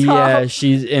tank top. Yeah,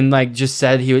 she's and like just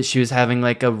said she was having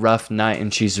like a rough night,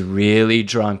 and she's really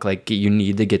drunk. Like, you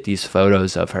need to get these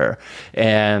photos of her.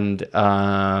 And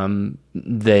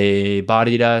they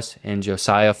bodied us, and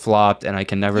Josiah flopped, and I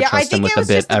can never trust him with a bit ever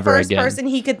again. I think it was just the first person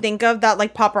he could think of that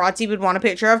like paparazzi would want a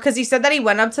picture of, because he said that he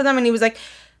went up to them and he was like,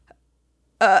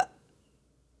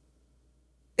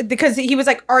 because he was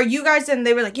like, are you guys? And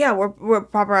they were like, yeah, we're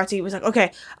paparazzi. He was like,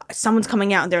 okay, someone's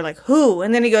coming out. And they're like, who?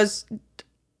 And then he goes,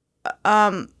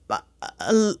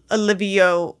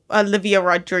 Olivia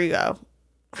Rodrigo.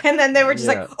 And then they were just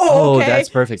like, oh, okay. That's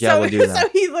perfect. Yeah, we'll do that. So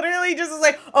he literally just was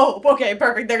like, oh, okay,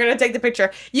 perfect. They're going to take the picture.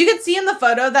 You can see in the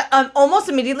photo that almost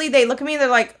immediately they look at me and they're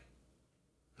like,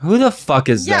 who the fuck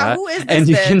is that? Yeah, who is this And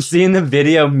you bitch? can see in the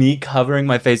video me covering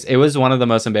my face. It was one of the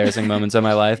most embarrassing moments of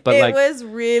my life. But it was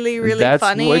really, really that's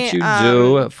funny. That's what you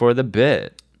do for the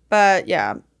bit. But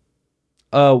yeah.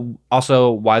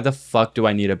 Also, why the fuck do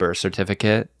I need a birth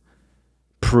certificate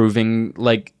proving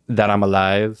like that I'm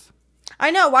alive?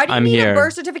 I know. Why do you need a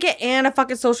birth certificate and a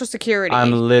fucking social security?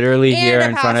 I'm literally here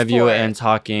in front of you and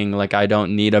talking. Like, I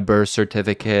don't need a birth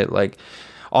certificate. Like,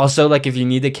 also, like, if you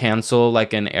need to cancel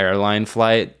like an airline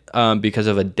flight because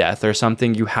of a death or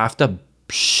something, you have to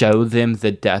show them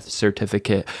the death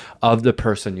certificate of the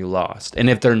person you lost. And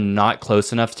if they're not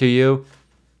close enough to you,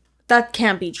 that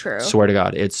can't be true. Swear to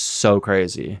God, it's so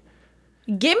crazy.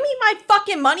 Give me my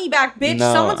fucking money back, bitch.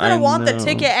 No, Someone's gonna want the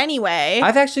ticket anyway.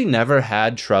 I've actually never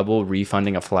had trouble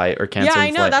refunding a flight or canceling a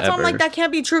flight. Yeah, I know. That's why I'm like, that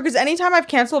can't be true, because anytime I've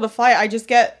canceled a flight, I just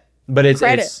get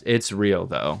credit. It's real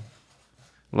though.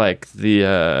 Like,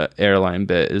 the airline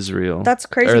bit is real. That's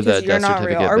crazy, because you're not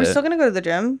real. Are we still gonna go to the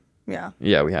gym? Yeah.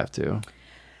 Yeah, we have to.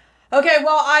 Okay,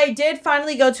 well, I did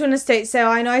finally go to an estate sale.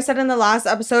 I know I said in the last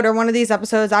episode or one of these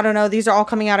episodes, I don't know, these are all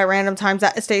coming out at random times,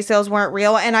 that estate sales weren't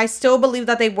real. And I still believe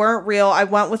that they weren't real. I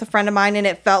went with a friend of mine and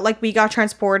it felt like we got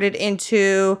transported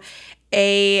into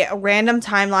a random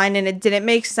timeline and it didn't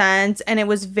make sense. And it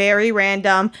was very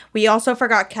random. We also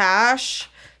forgot cash.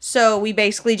 So we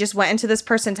basically just went into this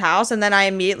person's house, and then I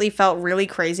immediately felt really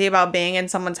crazy about being in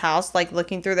someone's house, like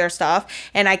looking through their stuff.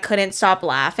 And I couldn't stop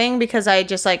laughing because I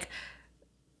just like,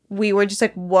 we were just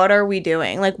like, what are we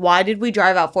doing? Like, why did we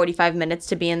drive out 45 minutes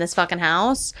to be in this fucking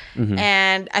house? Mm-hmm.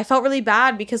 And I felt really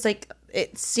bad because like,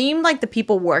 it seemed like the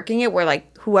people working it were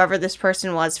like whoever this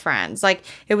person was friends. Like,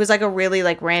 it was like a really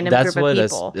like random group of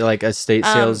people. Like estate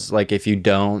sales, like if you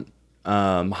don't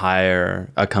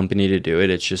hire a company to do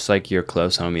it, it's just like your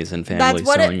close homies and family. That's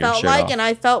what it felt like off. And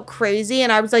I felt crazy,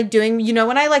 and I was like doing, you know,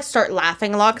 when I like start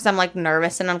laughing a lot because I'm like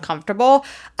nervous and uncomfortable,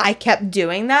 I kept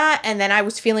doing that, and then I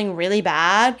was feeling really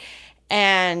bad,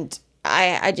 and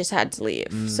I just had to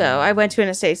leave. So I went to an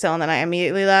estate sale and then I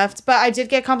immediately left. But I did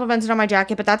get complimented on my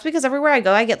jacket, but that's because everywhere I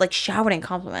go I get like showered in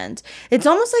compliments. It's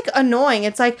almost like annoying.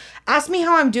 It's like, ask me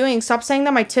how I'm doing, stop saying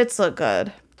that my tits look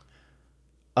good.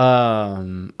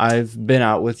 I've been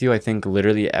out with you, I think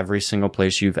literally every single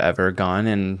place you've ever gone,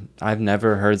 and I've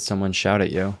never heard someone shout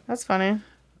at you. That's funny.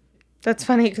 That's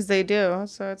funny because they do.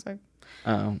 So it's like.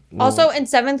 Well, Also, in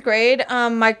 7th grade,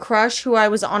 my crush, who I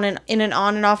was in an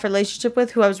on and off relationship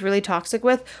with, who I was really toxic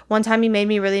with, one time he made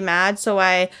me really mad, so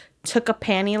I took a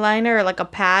panty liner, or like a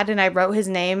pad, and I wrote his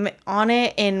name on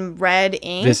it in red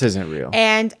ink. This isn't real.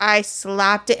 And I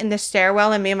slapped it in the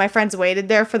stairwell, and me and my friends waited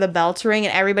there for the bell to ring,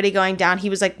 and everybody going down. He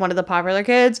was like one of the popular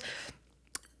kids.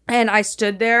 And I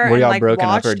stood there Were and y'all like broken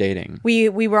watched. up or dating? We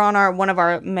were on one of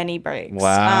our many breaks.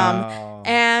 Wow.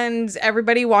 And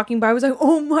everybody walking by was like,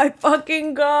 "Oh my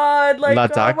fucking god!" Like, La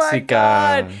 "Oh my Toxica.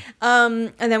 god!"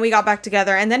 And then we got back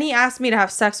together, and then he asked me to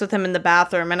have sex with him in the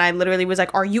bathroom, and I literally was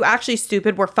like, "Are you actually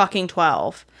stupid? We're fucking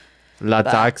 12." La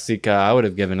Toxica. I would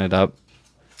have given it up.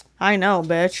 I know,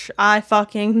 bitch. I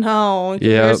fucking know.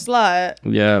 You're a Yep. slut.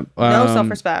 Yeah. No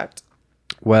self-respect.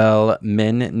 Well,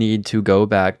 men need to go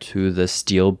back to the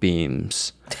steel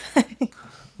beams.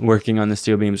 Working on the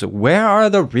steel beams. Where are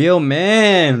the real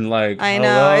men? Like, I know.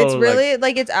 hello? It's really,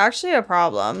 like, it's actually a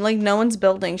problem. Like, no one's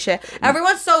building shit.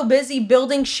 Everyone's so busy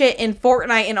building shit in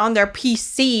Fortnite and on their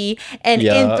PC and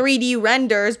in 3D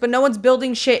renders, but no one's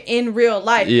building shit in real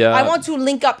life. Yeah. I want to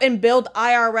link up and build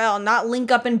IRL, not link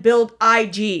up and build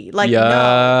IG. Like,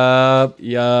 no.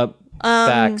 Yup.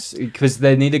 Facts. Because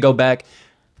they need to go back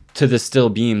to the steel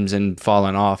beams and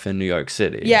falling off in New York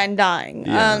City. Yeah, and dying.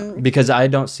 Yeah. Because I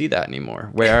don't see that anymore.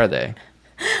 Where are they?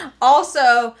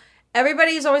 Also,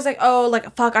 everybody's always like, "Oh,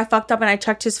 like, fuck, I fucked up and I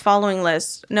checked his following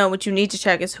list." No, what you need to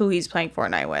check is who he's playing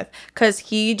Fortnite with. Because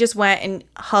he just went and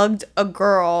hugged a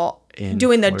girl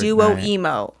doing the duo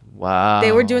emote. Wow.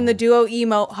 They were doing the duo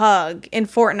emote hug in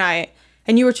Fortnite.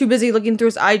 And you were too busy looking through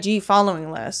his IG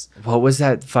following list. What was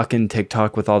that fucking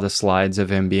TikTok with all the slides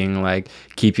of him being like,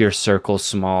 keep your circle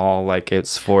small, like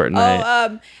it's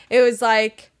Fortnite? It was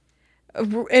like,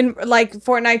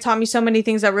 Fortnite taught me so many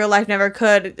things that real life never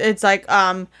could. It's like,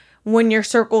 when your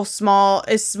circle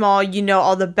is small, you know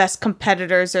all the best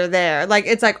competitors are there. Like,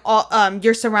 it's like all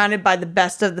you're surrounded by the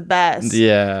best of the best.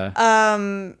 Yeah.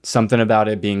 Something about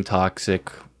it being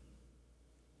toxic.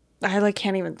 I like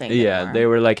can't even think. Yeah, anymore. they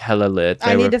were like hella lit.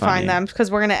 I need to find them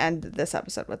because we're gonna end this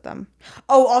episode with them.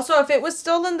 Oh, also, if it was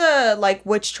still in the like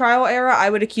witch trial era, I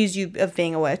would accuse you of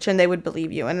being a witch, and they would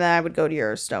believe you, and then I would go to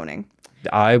your stoning.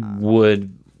 I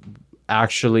would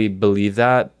actually believe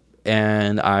that,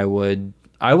 and I would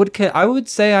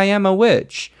say I am a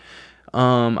witch.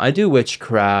 I do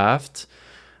witchcraft.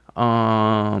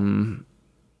 Yeah.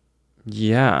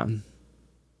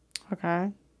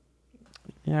 Okay.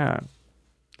 Yeah.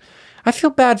 I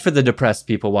feel bad for the depressed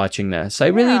people watching this. I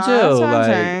really do. that's what I'm Like,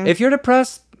 saying. if you're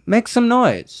depressed, make some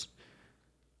noise.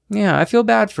 Yeah, I feel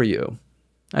bad for you.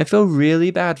 I feel really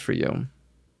bad for you.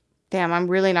 Damn, I'm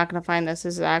really not gonna find this.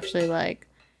 This is actually like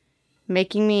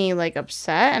making me like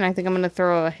upset, and I think I'm gonna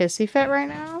throw a hissy fit right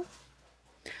now.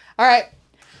 All right.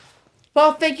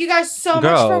 Well, thank you guys so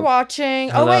much for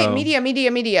watching. Hello. Oh wait, media.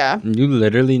 You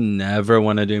literally never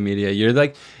want to do media. You're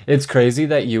like, it's crazy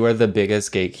that you are the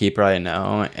biggest gatekeeper I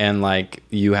know, and like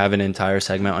you have an entire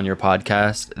segment on your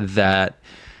podcast that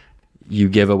you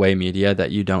give away media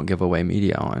that you don't give away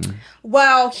media on.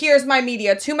 Well, here's my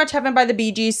media. Too Much Heaven by the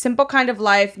Bee Gees, Simple Kind of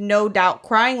Life, No Doubt,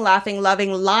 Crying, Laughing,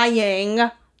 Loving,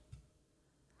 Lying.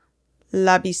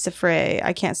 Labi Safre.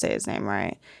 I can't say his name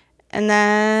right. And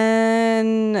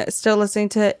then still listening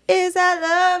to Is That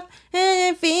Love?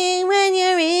 And I feel when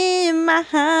you're in my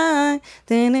heart.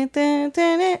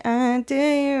 I do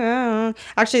you wrong.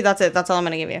 Actually, that's it. That's all I'm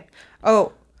going to give you.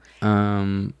 Oh.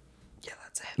 Yeah,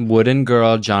 that's it. Wooden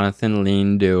Girl, Jonathan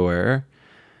Lean Doer.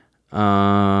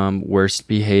 Worst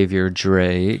Behavior,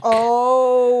 Drake.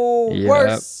 Oh, Yep.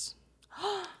 worse.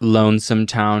 Lonesome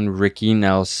Town, Ricky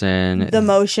Nelson. The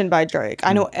Motion by Drake.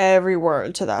 I know every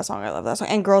word to that song. I love that song.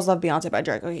 And Girls Love Beyonce by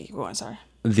Drake. Okay, keep going. Sorry.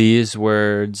 These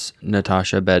Words,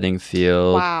 Natasha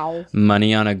Bedingfield. Wow.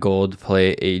 Money on a Gold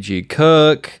Plate, A.G.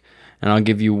 Cook. And I'll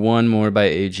give you one more by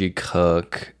A.G.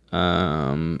 Cook.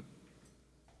 Listen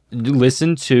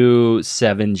to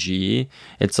 7G.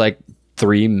 It's like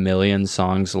 3 million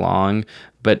songs long,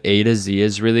 but A to Z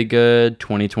is really good.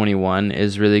 2021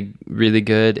 is really, really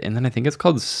good. And then I think it's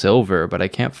called Silver, but I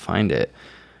can't find it.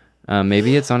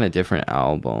 Maybe it's on a different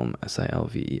album,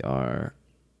 Silver.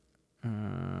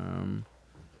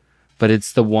 But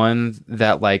it's the one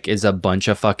that like is a bunch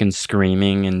of fucking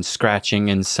screaming and scratching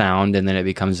and sound, and then it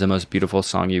becomes the most beautiful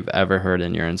song you've ever heard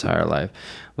in your entire life.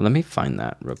 Well, let me find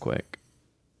that real quick.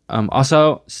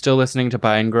 Also, still listening to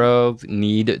Pine Grove.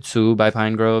 Need To by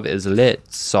Pine Grove is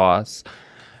lit sauce.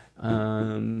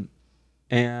 And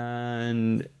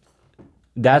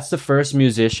that's the first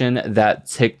musician that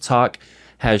TikTok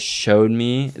has showed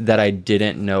me that I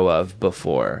didn't know of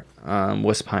before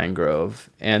was Pine Grove,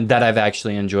 and that I've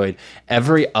actually enjoyed.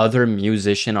 Every other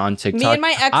musician on TikTok, Me and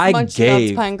my ex munched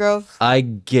nuts, Pine Grove. I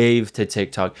gave to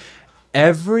TikTok.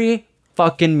 Every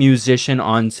fucking musician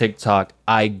on TikTok,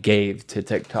 I gave to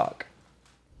TikTok.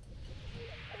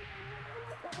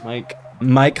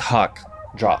 Mike Huck,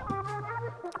 drop.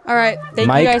 All right. Thank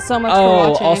you guys so much for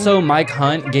watching. Also, Mike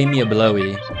Hunt gave me a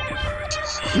blowy.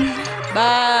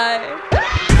 Bye.